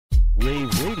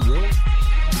Rave Radio.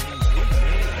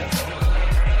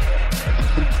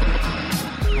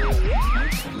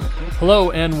 Hello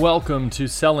and welcome to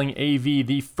Selling AV,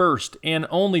 the first and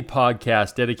only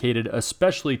podcast dedicated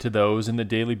especially to those in the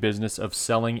daily business of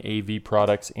selling AV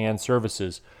products and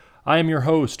services. I am your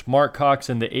host, Mark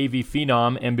Coxon, the AV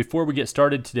Phenom, and before we get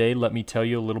started today, let me tell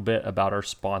you a little bit about our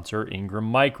sponsor, Ingram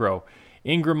Micro.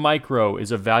 Ingram Micro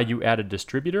is a value-added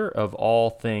distributor of all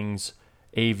things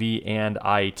AV and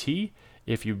IT.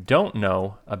 If you don't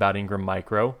know about Ingram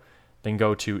Micro, then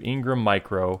go to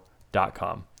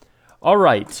ingrammicro.com. All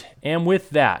right, and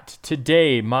with that,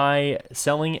 today my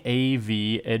selling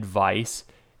AV advice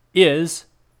is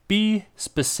be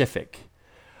specific.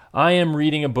 I am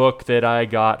reading a book that I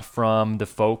got from the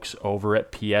folks over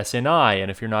at PSNI, and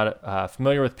if you're not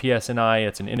familiar with PSNI,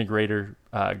 it's an integrator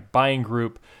buying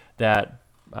group that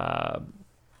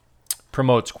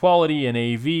promotes quality in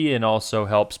AV and also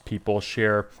helps people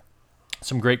share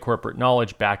some great corporate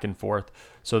knowledge back and forth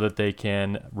so that they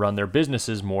can run their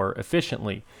businesses more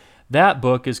efficiently. That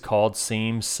book is called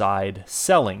Same Side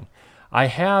Selling. I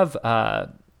have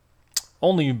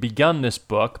only begun this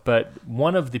book, but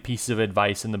one of the pieces of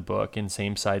advice in the book in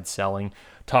Same Side Selling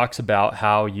talks about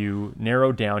how you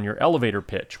narrow down your elevator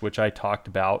pitch, which I talked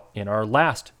about in our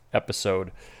last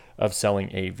episode of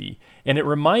Selling AV. And it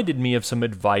reminded me of some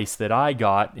advice that I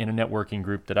got in a networking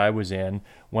group that I was in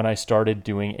when I started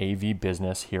doing AV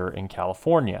business here in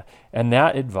California. And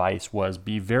that advice was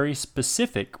be very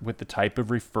specific with the type of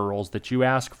referrals that you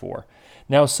ask for.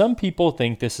 Now, some people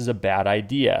think this is a bad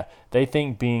idea. They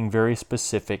think being very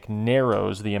specific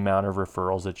narrows the amount of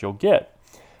referrals that you'll get.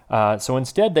 So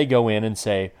instead, they go in and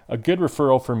say, a good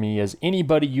referral for me is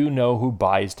anybody you know who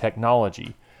buys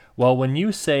technology. Well, when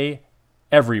you say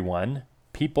everyone,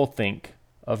 people think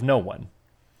of no one.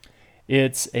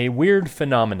 It's a weird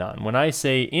phenomenon. When I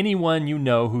say anyone you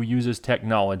know who uses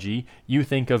technology, you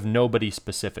think of nobody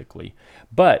specifically.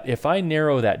 But if I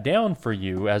narrow that down for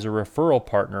you as a referral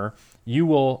partner, you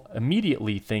will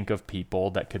immediately think of people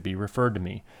that could be referred to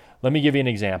me. Let me give you an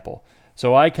example.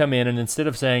 So I come in and instead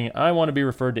of saying, I want to be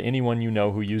referred to anyone you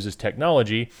know who uses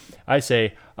technology, I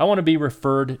say, I want to be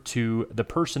referred to the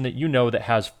person that you know that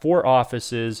has 4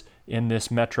 offices in this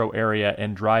metro area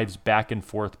and drives back and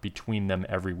forth between them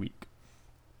every week.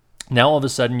 Now all of a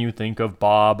sudden you think of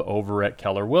Bob over at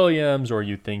Keller Williams, or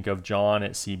you think of John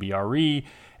at CBRE,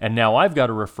 and now I've got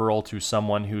a referral to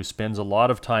someone who spends a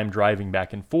lot of time driving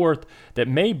back and forth that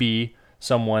may be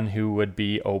someone who would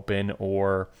be open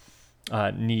or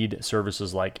need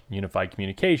services like unified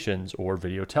communications or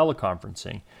video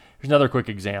teleconferencing. Here's another quick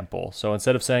example. So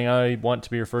instead of saying I want to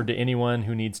be referred to anyone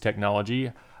who needs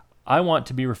technology, I want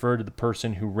to be referred to the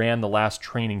person who ran the last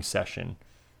training session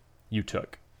you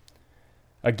took.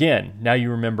 Again, now you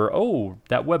remember, oh,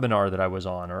 that webinar that I was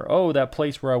on, or oh, that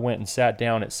place where I went and sat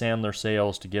down at Sandler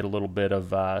Sales to get a little bit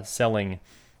of selling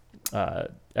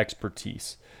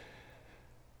expertise.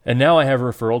 And now I have a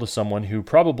referral to someone who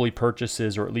probably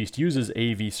purchases or at least uses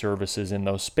AV services in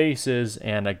those spaces,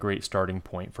 and a great starting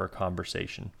point for a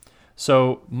conversation.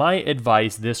 So my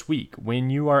advice this week,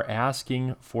 when you are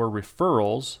asking for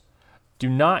referrals, do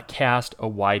not cast a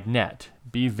wide net.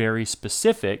 Be very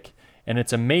specific, and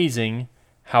it's amazing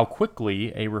how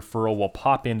quickly a referral will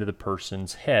pop into the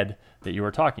person's head that you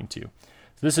are talking to.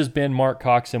 So this has been Mark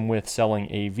Coxon with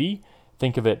Selling AV.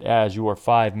 Think of it as your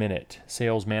 5-minute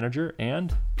sales manager,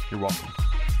 and you're welcome.